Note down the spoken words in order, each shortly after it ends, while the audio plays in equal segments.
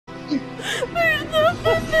There's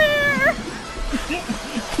nothing there!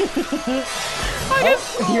 Oh,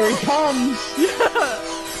 here he comes! Yeah!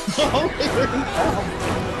 Oh, here he comes!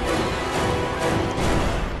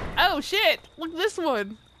 Oh shit! Look at this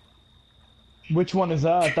one! Which one is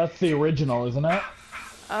that? That's the original, isn't it?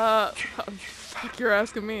 Oh, fuck, you're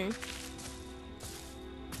asking me.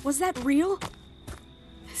 Was that real?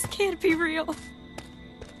 This can't be real.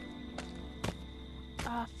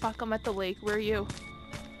 Ah, fuck, I'm at the lake. Where are you?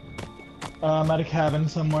 I'm at a cabin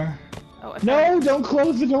somewhere. Oh, No, don't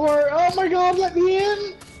close the door! Oh my god, let me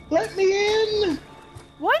in! Let me in!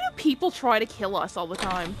 Why do people try to kill us all the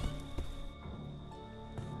time?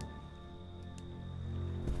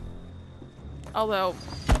 Although,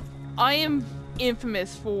 I am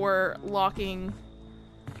infamous for locking...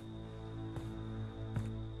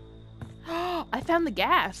 I found the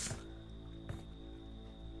gas!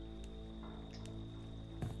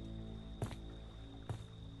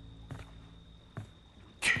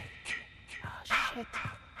 Oh,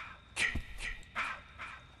 shit.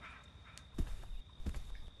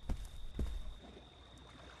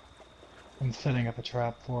 I'm setting up a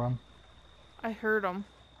trap for him. I heard him.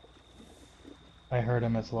 I heard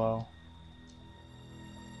him as well.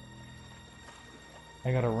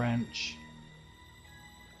 I got a wrench.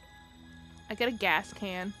 I got a gas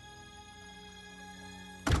can.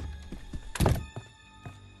 Oh,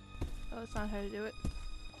 that's not how to do it.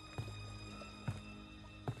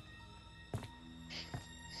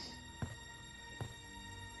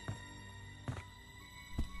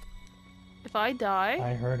 If I die,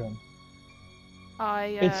 I heard him.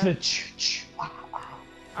 It's a ch-ch.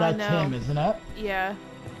 I That's know. him, isn't it? Yeah.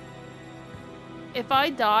 If I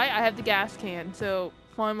die, I have the gas can, so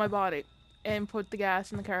find my body and put the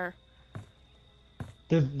gas in the car.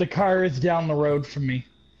 The car is down the road from me.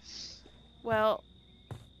 Well,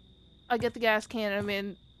 I get the gas can and I'm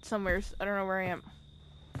in somewhere. I don't know where I am.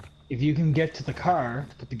 If you can get to the car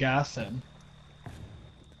to put the gas in.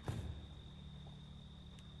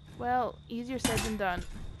 Well, easier said than done.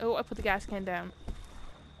 Oh, I put the gas can down.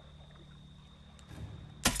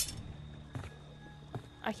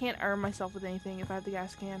 I can't arm myself with anything if I have the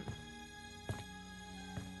gas can.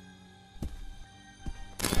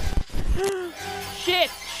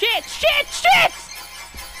 Shit! Shit! Shit! Shit!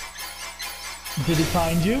 Did he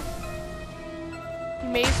find you? He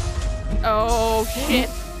made... Oh, shit.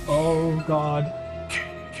 Oh god.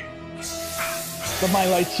 But my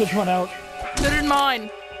lights just went out. So did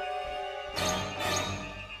mine.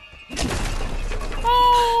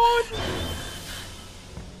 Oh!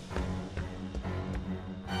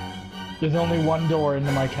 There's only one door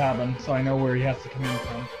into my cabin, so I know where he has to come in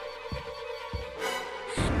from.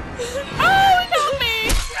 Oh, he got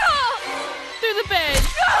me! Through the bed.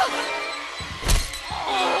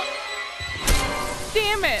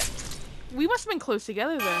 Damn it. We must have been close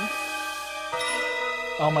together then.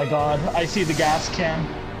 Oh my god, I see the gas can.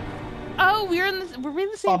 Oh, were we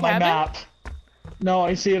in the same on my cabin? map. No,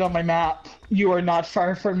 I see it on my map. You are not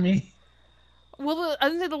far from me. Well, I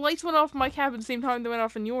think the lights went off in my cabin the same time they went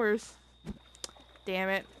off in yours. Damn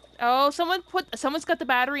it. Oh, someone's got the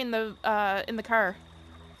battery in the car.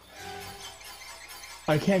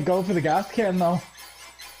 I can't go for the gas can though.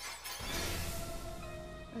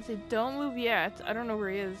 I say, don't move yet. I don't know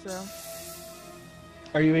where he is, so.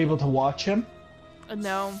 Are you able to watch him?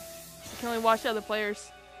 No. I can only watch the other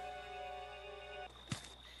players.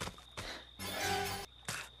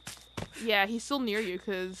 Yeah, he's still near you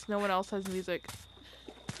because no one else has music.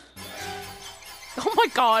 Oh my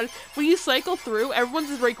god! When you cycle through, everyone's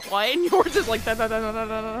just very quiet and yours is like da da da da da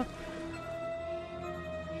da da.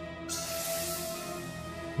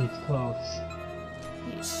 He's close.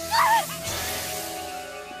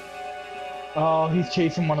 Oh, he's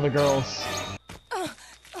chasing one of the girls.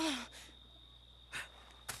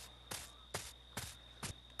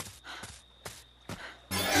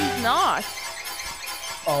 He's not.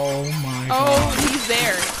 Oh my god. Oh, he's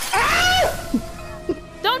there. Ah!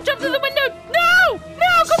 Don't jump through the window! No!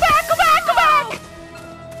 No! Go back! Go back! Go back!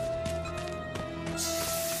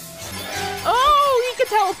 Oh, he can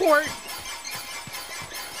teleport.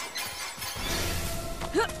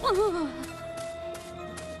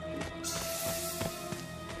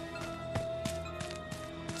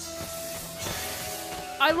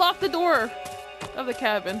 I locked the door of the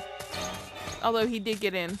cabin. Although he did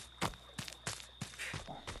get in.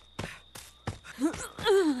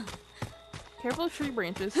 Careful of tree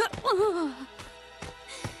branches. I'm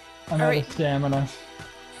out Alright. of stamina.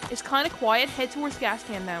 It's kind of quiet. Head towards gas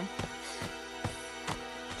can now.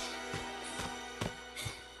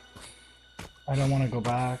 I don't want to go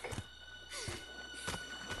back.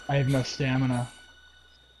 I have no stamina.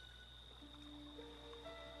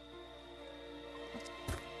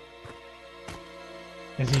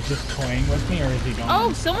 Is he just toying with me, or is he gone?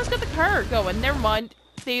 Oh, someone's got the car going. Never mind.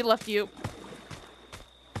 They left you.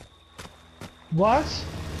 What?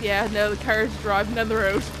 Yeah, no, the car's driving down the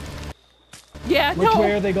road. Yeah, Which no.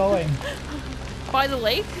 way are they going? By the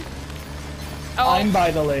lake? Oh, I'm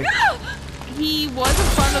by the lake. he was in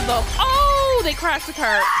front of the... Oh, they crashed the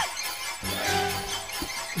car.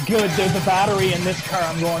 Good, there's a battery in this car.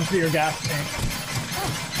 I'm going for your gas tank.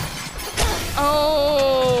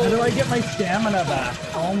 Oh. How do I get my stamina back?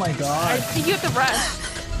 Oh my I god. think you have to rest.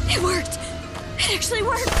 It worked. It actually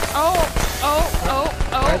worked. Oh.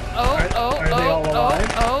 Are they all alive?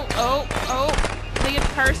 Oh. They get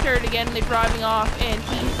the car started again and they're driving off and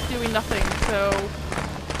he's doing nothing, so...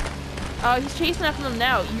 he's chasing after them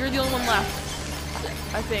now. You're the only one left,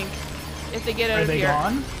 I think. If they get out of here.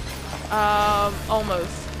 Are they gone?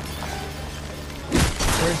 Almost.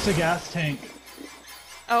 Where's the gas tank?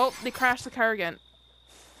 Oh, they crashed the car again.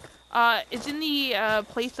 It's in the,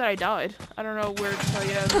 place that I died. I don't know where to tell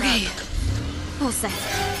you. Okay. All set.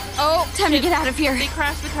 Oh, Time to get out of here. They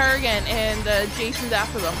crashed the car again, and, Jason's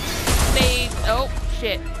after them. Oh,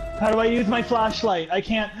 shit. How do I use my flashlight? I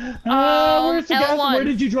can't. Where's the gas? L1. Where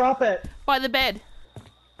did you drop it? By the bed.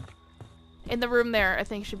 In the room there. I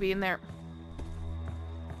think it should be in there.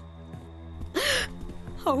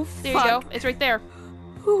 Oh, There you go. It's right there.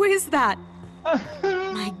 Who is that?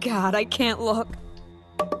 My god, I can't look.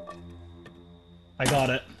 I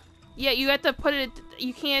got it. Yeah, you have to put it...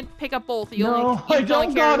 You can't pick up both. You No, only, you I can don't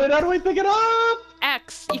only got carry it. How do I pick it up?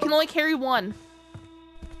 X. You can only carry one.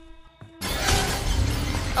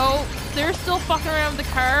 Oh, they're still fucking around with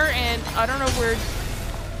the car, and I don't know where...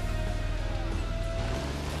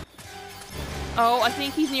 Oh, I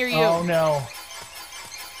think he's near you. Oh no.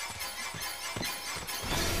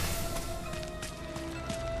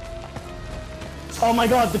 Oh my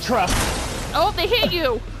god, the truck. Oh, they hit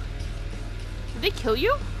you! Did they kill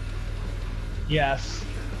you? Yes.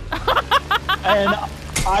 And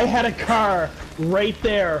I had a car right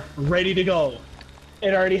there, ready to go.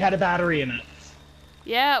 It already had a battery in it.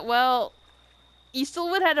 Yeah, well... You still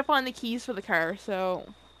would have had to find the keys for the car, so...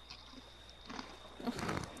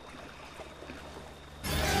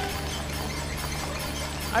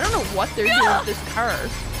 I don't know what they're doing with this car.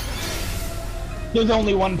 There's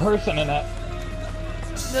only one person in it.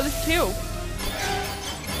 No, there's two.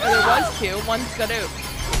 Or there was two. One's got out.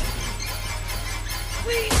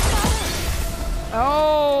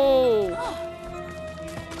 Oh!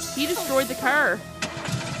 He destroyed the car.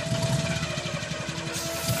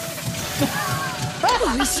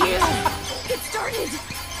 Holy shit! Get started!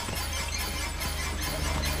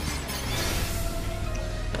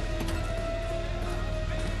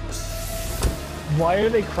 Why are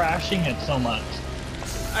they crashing it so much?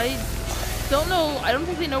 I don't know. I don't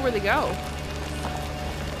think they know where they go.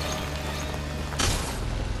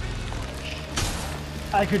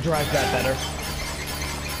 I could drive that better.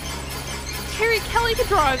 Terry Kelly could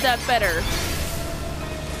drive that better.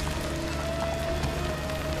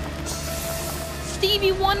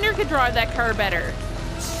 Stevie Wonder could drive that car better.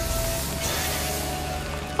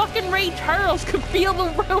 Fucking Ray Charles could feel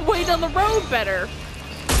the way down the road better.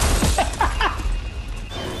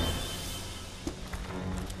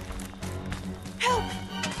 Help!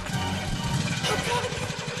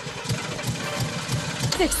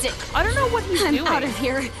 Fixed it. I don't know what he's I'm doing. out of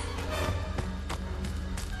here.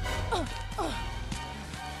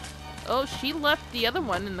 Oh, she left the other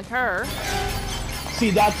one in the car. See,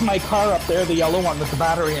 that's my car up there, the yellow one with the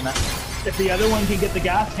battery in it. If the other one can get the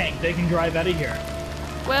gas tank, they can drive out of here.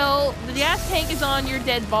 Well, the gas tank is on your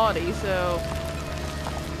dead body, so...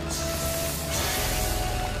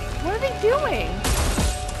 What are they doing?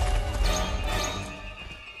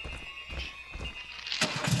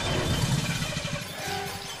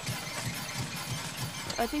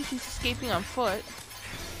 I think she's escaping on foot.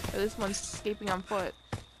 Or this one's escaping on foot.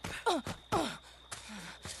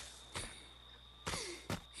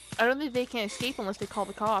 I don't think they can escape unless they call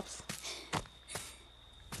the cops.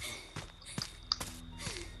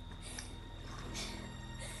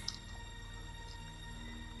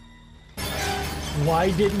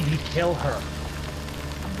 Why didn't he kill her?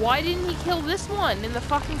 Why didn't he kill this one in the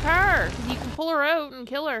fucking car? 'Cause he can pull her out and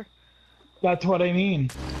kill her. That's what I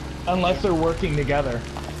mean. Unless they're working together.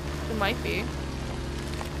 It might be.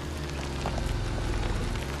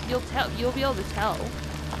 You'll be able to tell.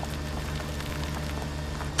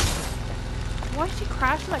 Why is she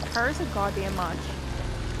crashing that car so goddamn much?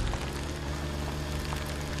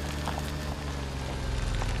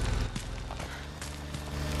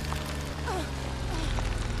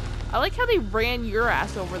 I like how they ran your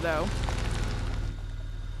ass over though.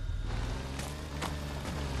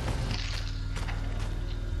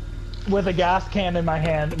 with a gas can in my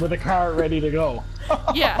hand, with a car ready to go.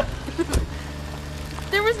 Yeah.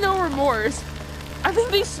 There was no remorse. I think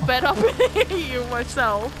they sped up and hit you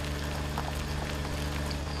myself.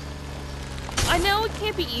 I know it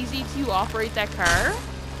can't be easy to operate that car,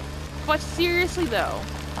 but seriously though.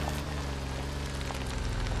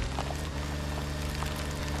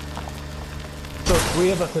 So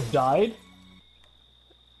 3 of us have died?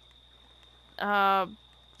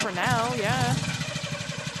 For now, yeah.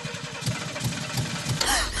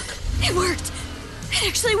 It worked! It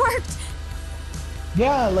actually worked!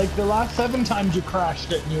 Yeah, like the last 7 times you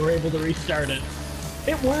crashed it and you were able to restart it.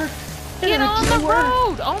 It worked! Get on the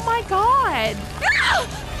road! Oh my god! No!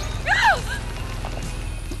 No!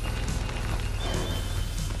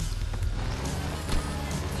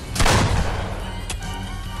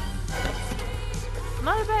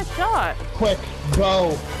 Not a bad shot. Quick,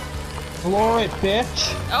 go! Floor it,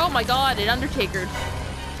 bitch! Oh my god, it Undertakered.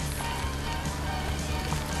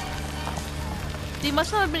 They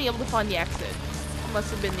must not have been able to find the exit.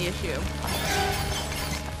 Must have been the issue.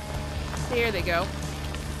 There they go.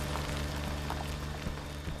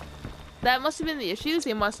 That must have been the issue.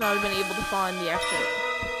 They must not have been able to find the exit.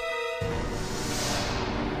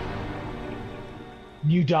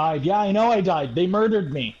 You died. Yeah, I know I died. They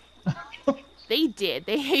murdered me. They did.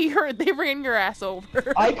 They ran your ass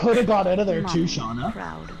over. I could have got out of there too, Mom's Shauna.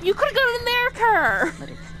 proud of You could have gone in their car. but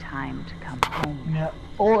it's time to come home. Yeah.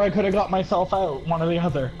 Or I could have got myself out, one or the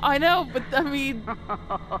other. I know, but I mean,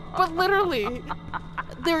 but literally,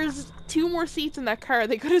 there's 2 more seats in that car.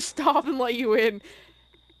 They could have stopped and let you in.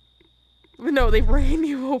 But no, they ran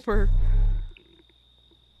you over.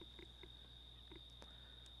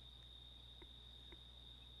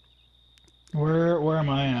 Where am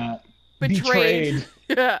I at? Betrayed.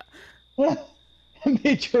 Yeah.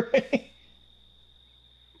 Betrayed.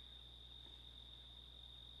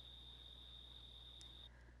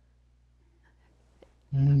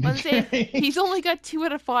 Let's say he's only got 2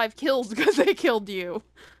 out of 5 kills because they killed you.